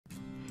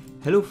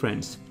Hello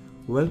friends,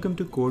 welcome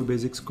to Code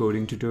Basics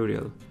coding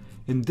tutorial.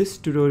 In this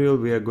tutorial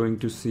we are going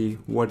to see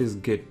what is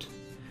Git.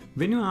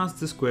 When you ask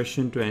this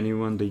question to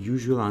anyone, the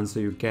usual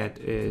answer you get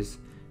is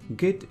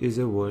Git is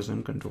a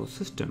version control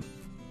system.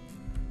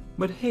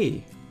 But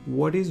hey,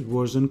 what is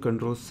version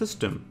control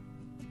system?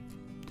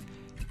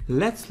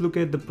 Let's look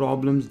at the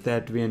problems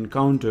that we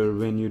encounter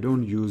when you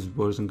don't use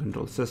version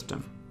control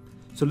system.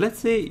 So let's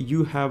say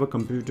you have a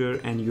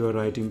computer and you are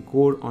writing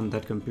code on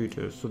that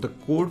computer. So the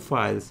code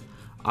files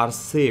are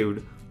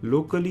saved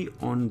locally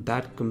on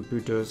that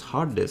computer's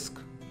hard disk.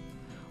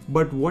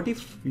 But what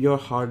if your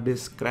hard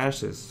disk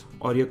crashes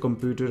or your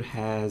computer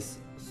has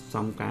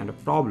some kind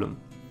of problem?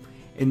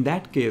 In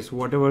that case,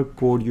 whatever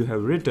code you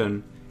have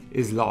written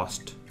is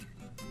lost.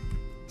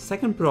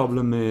 Second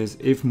problem is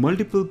if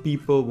multiple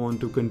people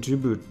want to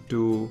contribute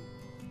to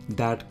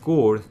that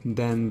code,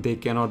 then they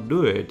cannot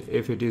do it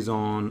if it is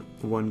on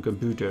one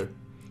computer.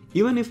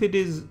 Even if it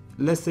is,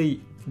 let's say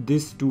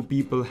these two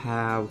people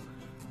have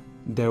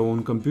their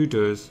own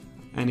computers,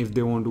 and if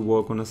they want to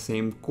work on the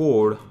same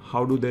code,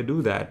 how do they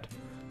do that?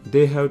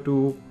 They have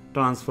to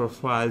transfer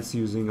files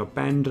using a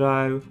pen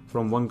drive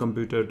from one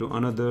computer to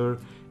another,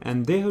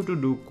 and they have to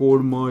do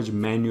code merge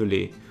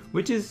manually,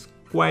 which is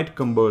quite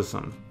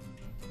cumbersome.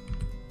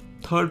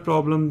 Third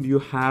problem you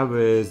have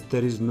is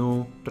there is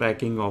no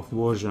tracking of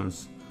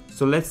versions.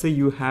 So let's say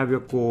you have your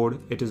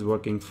code, it is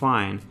working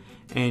fine,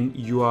 and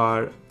you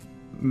are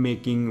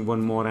making one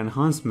more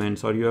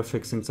enhancements or you are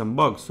fixing some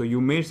bugs. So you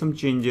made some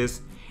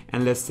changes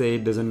and let's say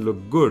it doesn't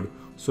look good.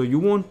 So you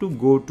want to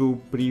go to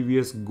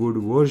previous good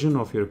version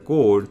of your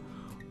code,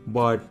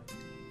 but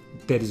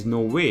there is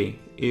no way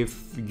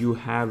if you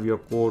have your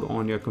code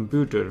on your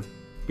computer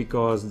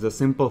because the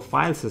simple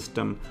file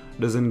system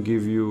doesn't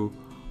give you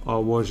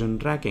a version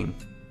tracking.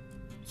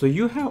 So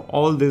you have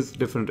all these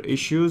different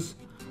issues.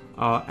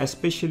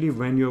 Especially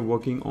when you're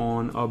working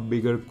on a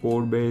bigger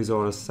code base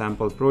or a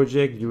sample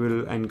project, you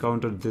will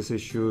encounter these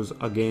issues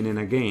again and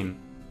again.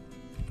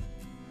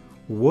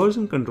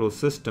 Version control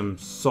system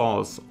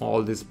solves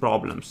all these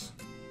problems.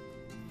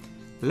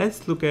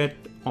 Let's look at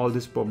all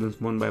these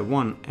problems one by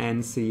one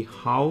and see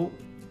how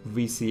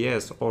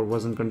VCS or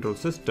version control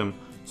system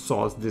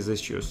solves these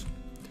issues.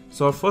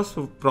 So our first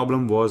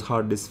problem was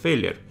hard disk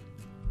failure.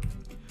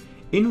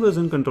 In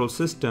version control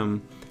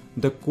system,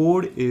 the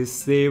code is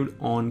saved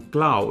on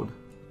cloud.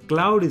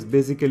 Cloud is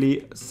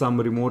basically some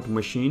remote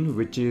machine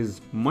which is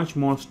much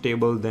more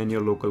stable than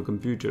your local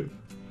computer.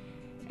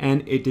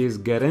 And it is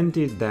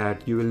guaranteed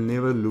that you will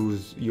never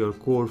lose your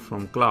code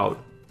from cloud.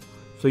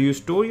 So you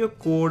store your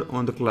code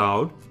on the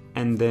cloud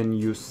and then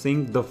you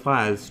sync the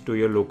files to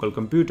your local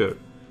computer.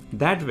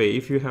 That way,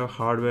 if you have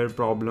hardware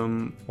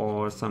problem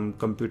or some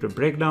computer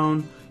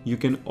breakdown, you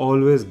can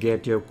always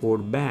get your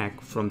code back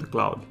from the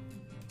cloud.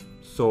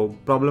 So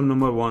problem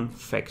number one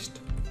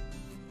fixed.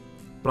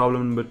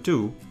 Problem number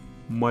two,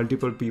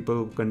 multiple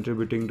people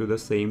contributing to the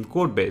same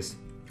code base.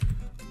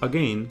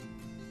 Again,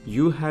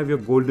 you have your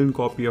golden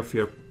copy of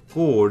your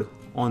code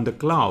on the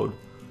cloud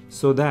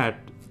so that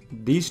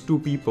these two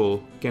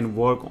people can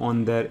work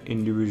on their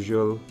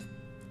individual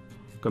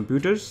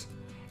computers,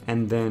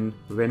 and then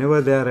whenever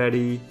they are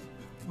ready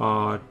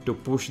to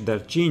push their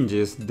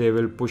changes, they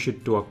will push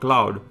it to a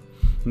cloud.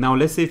 Now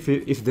let's say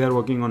if they are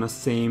working on a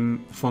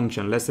same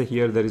function, let's say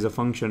here there is a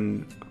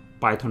function,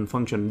 Python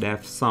function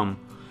def sum,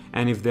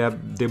 and if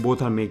they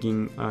both are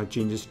making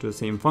changes to the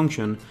same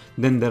function,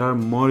 then there are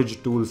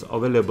merge tools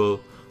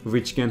available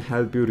which can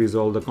help you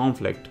resolve the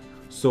conflict.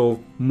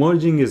 So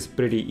merging is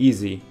pretty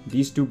easy.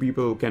 These two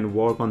people can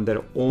work on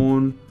their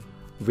own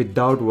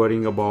without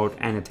worrying about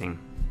anything.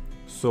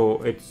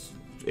 So it's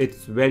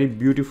very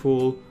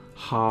beautiful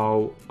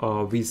how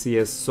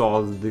VCS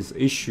solves these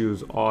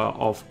issues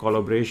of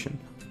collaboration.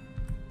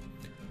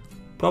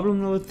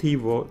 Problem number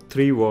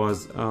three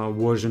was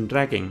version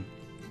tracking.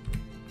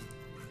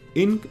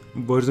 In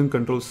version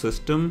control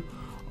system,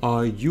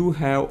 you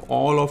have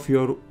all of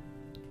your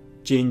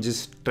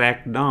changes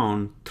tracked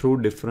down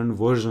through different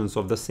versions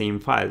of the same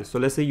file. So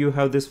let's say you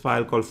have this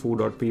file called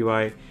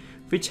foo.py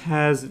which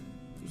has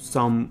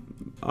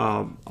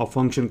a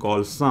function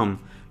called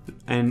sum,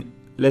 and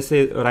let's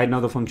say right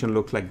now the function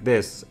looks like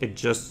this. It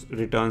just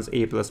returns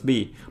a plus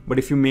b. But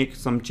if you make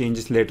some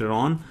changes later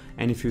on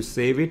and if you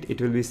save it, it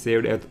will be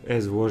saved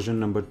as version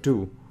number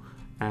 2,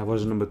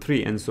 version number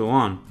 3, and so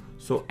on.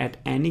 So at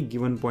any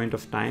given point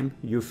of time,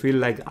 you feel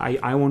like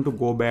I want to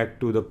go back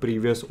to the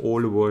previous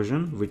old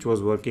version which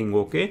was working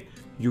okay.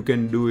 You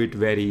can do it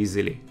very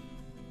easily.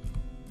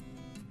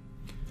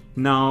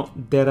 Now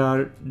there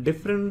are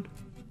different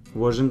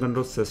version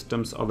control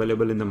systems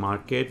available in the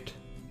market.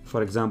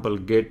 For example,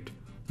 Git,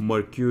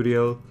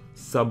 Mercurial,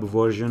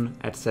 Subversion,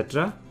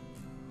 etc.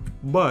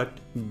 But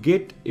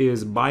Git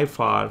is by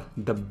far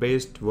the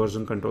best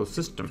version control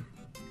system.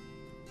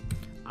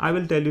 I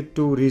will tell you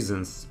two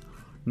reasons.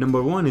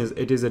 Number one is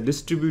it is a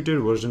distributed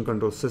version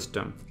control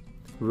system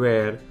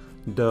where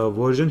the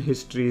version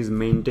history is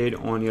maintained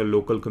on your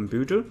local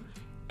computer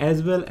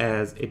as well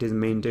as it is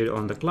maintained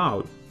on the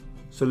cloud.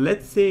 So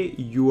let's say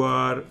you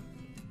are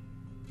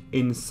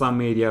in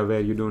some area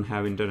where you don't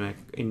have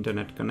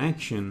internet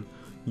connection,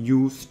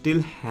 you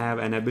still have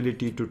an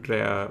ability to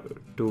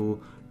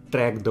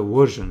track the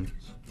versions.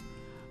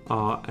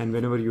 And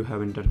whenever you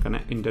have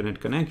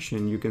internet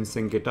connection, you can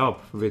sync it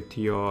up with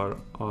your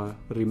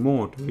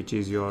remote, which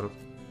is your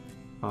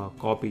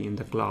copy in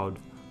the cloud.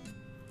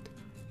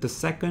 The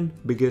second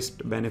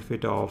biggest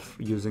benefit of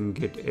using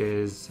Git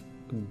is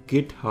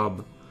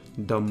GitHub,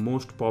 the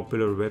most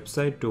popular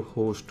website to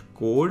host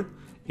code,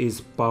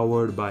 is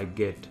powered by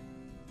Git.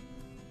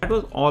 That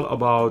was all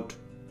about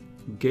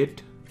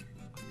Git.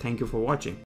 Thank you for watching.